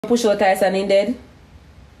push out Tyson in dead.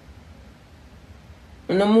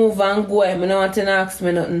 I no move and go. I no want to ask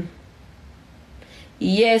me nothing.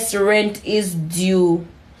 Yes, rent is due.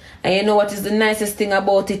 And you know what is the nicest thing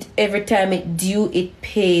about it? Every time it due, it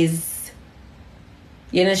pays.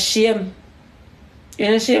 You know shame. You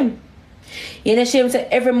know shame. You know shame. So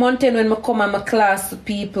every month when I come and I class to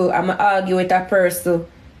people and I argue with a person,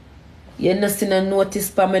 you know see no notice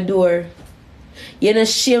by my door. You know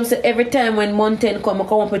shame. So every time when month end come, I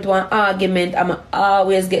come up with one argument, I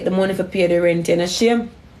always get the money for pay the rent. You know shame.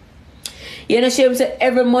 You know shame. So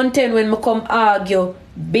every month end when I come argue,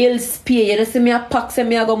 bills pay. You know see me a pack, say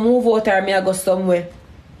me I go move out or me I go somewhere.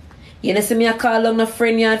 You know see me I call on a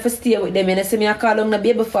friend yard for stay with them. You know see me I call on a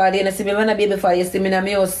baby father. You know see me when a baby father. You see me in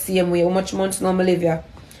my house same way. How much months now I live here?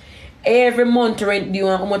 Every month rent due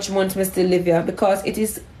and how much months I still live here because it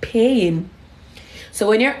is paying. So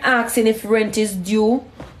when you're asking if rent is due,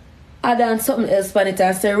 add on something else on it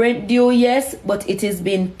and say rent due, yes, but it is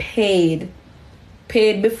being paid.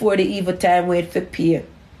 Paid before the evil time wait for pay.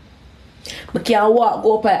 I can't walk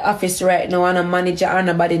go up my office right now and a manager and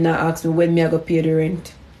nobody not ask me when me I go pay the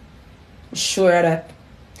rent. I'm sure of that.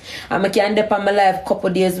 And I can't dip on my life couple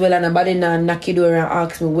days well and nobody not knock the door and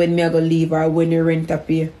ask me when me I go leave or when the rent I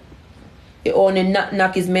pay. The only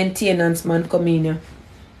knock is maintenance man come in here.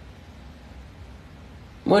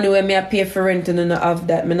 Money when me I pay for rent and I not have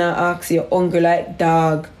that. Me not ask you hungry like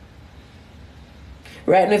dog.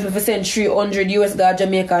 Right now, if you send $300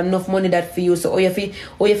 Jamaica, enough money that for you. So, or if you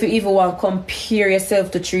even want to compare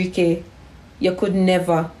yourself to 3K, you could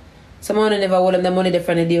never. Someone never hold them the money there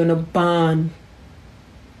from the day on a ban.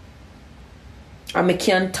 And I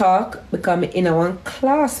can't talk because I'm in a one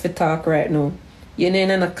class for talk right now. You're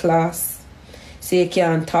in a class, so you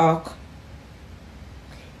can't talk.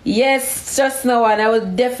 Yes, just now, and I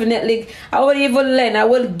will even lend, I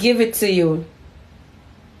will give it to you.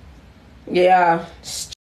 Yeah.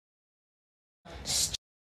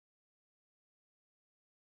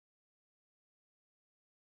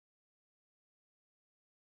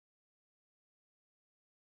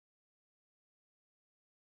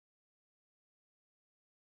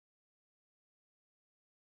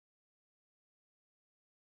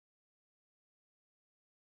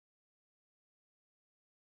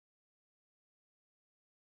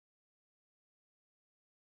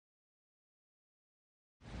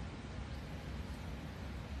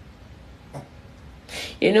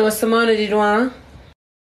 You know what someone did want?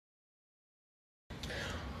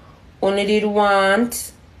 Only did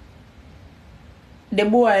want the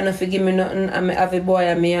boy enough to give me nothing and I have a boy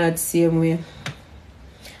and me had same way.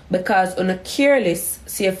 Because on a careless,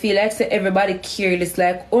 so you feel like say everybody careless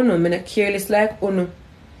like uno. Me not careless like uno.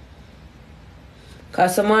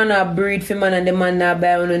 Cause someone not breed for man and the man not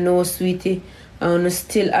buy uno no sweetie. And uno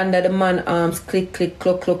still under the man arms click click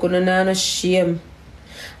clock clock uno not no shame.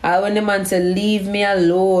 And when the man say leave me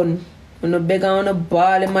alone, when I beg on a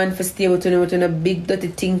ball, the man for stay with a big dirty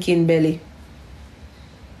thinking belly.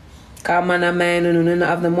 Cause man a man, when you not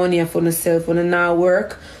have the money for yourself, when you not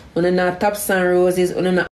work, when you not tops and roses, when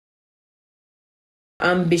you not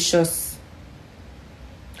ambitious.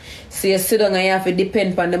 So you sit down and you have to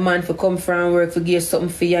depend on the man for come from work for give you something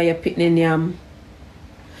for you and you're pitting in yam.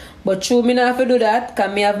 But true, me not have to do that,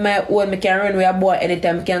 because me have my own, me can run with a boy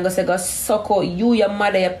anytime. I can go say, go suck out you, your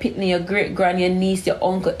mother, your pitney, your great grand, your niece, your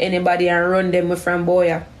uncle, anybody, and run them with from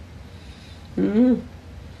boy. And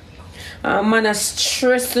man is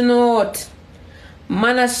stressing out.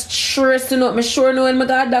 Man is stressing out. Me sure know when I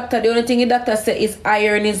got a doctor, the only thing the doctor say is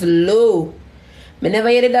iron is low. Me never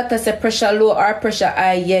hear the doctor say pressure low or pressure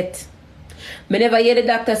high yet. Me never hear the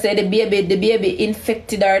doctor say the baby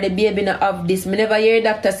infected or the baby not have this. Me never hear the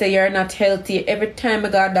doctor say you're not healthy. Every time I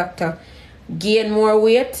go to doctor, gain more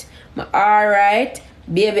weight, I'm alright,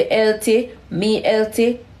 baby healthy, me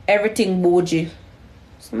healthy, everything bougie.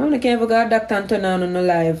 So man, I can't even go to doctor and turn on no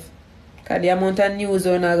live. Because the amount of news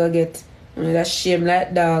I'm going to get, I'm just shame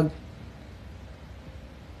like dog.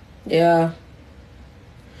 Yeah.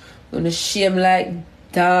 I'm going to shame like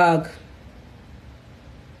dog.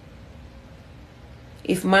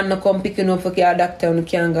 If man no come picking up for a doctor, you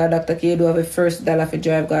can't go to doctor, you do have a $1 for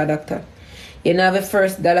drive go to doctor. You don't have a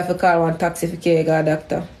 $1 for call one taxi for go to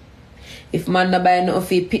doctor. If man no buy nothing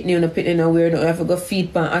for pitney, you no pitney no wear, you have to go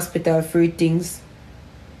feed pan hospital free things.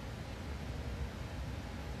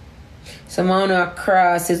 Some man no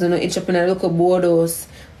crosses, you know, itch up in a local boardhouse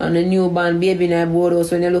and a newborn baby in a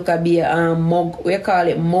boardhouse when you look at be a mug, we call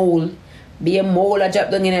it mole. Be a mole a drop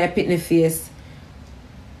down in a pitney face.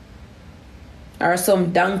 Or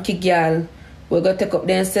some donkey girl we go take up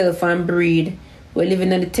themselves and breed. We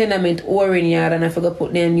living in the tenement or in yard and I forgot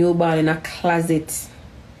put their newborn in a closet.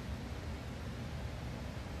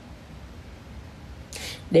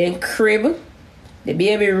 then crib, the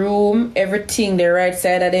baby room, everything the right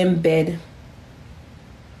side of them bed.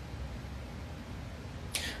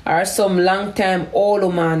 Or some long time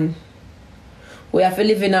old man. We have to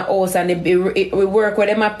live in a house and we work with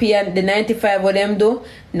them a pay and the 95 what them do,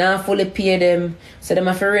 now fully pay them. So them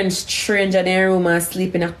have to rent stranger in their room and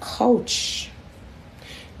sleep in a couch.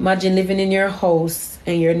 Imagine living in your house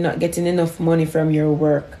and you're not getting enough money from your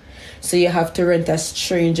work. So you have to rent a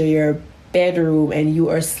stranger your bedroom and you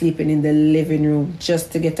are sleeping in the living room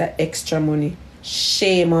just to get that extra money.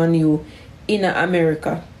 Shame on you in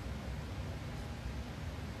America.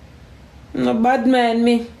 No bad man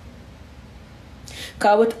me.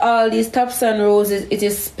 Cause with all these tops and roses, it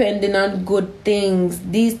is spending on good things.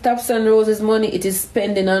 These tops and roses money, it is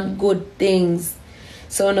spending on good things.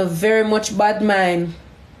 So no very much bad mind.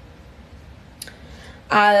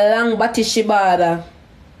 A long body Shibada.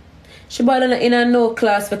 Shibada not in a no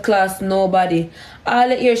class for class nobody. All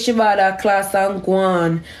the year Shibada class and go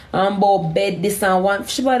on and about bed this and one.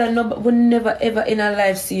 Shibada no, would never ever in her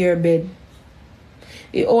life see your bed.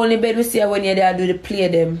 The only bed we see her when you're there do the play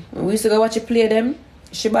them. When we used to go watch you play them,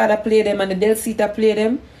 Shibada play them and the Del Sita play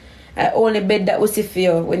them. I only bed that we see for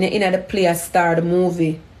you when you're in the play a star the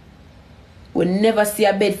movie. We never see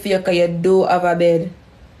a bed for you because you do have a bed.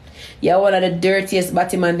 You're one of the dirtiest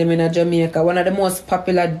Batman them in Jamaica. One of the most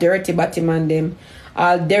popular dirty Batman them.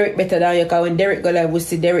 All Derek better than you because when Derek go live we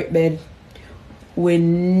see Derek bed. We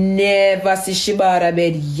never see Shibada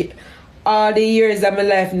bed. All the years of my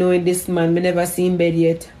life knowing this man, me never seen bed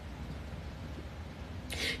yet.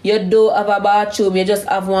 You do have a bathroom, you just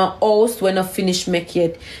have one house when I finish make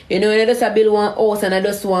yet. You know, when I just build one house and I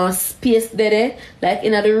just want space there, like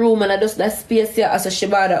in the room and I just that space here as a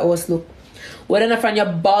Shibada house look. Whether not from your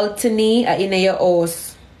balcony or in your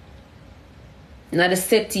house. Now the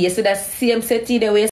settee, you see that same settee the way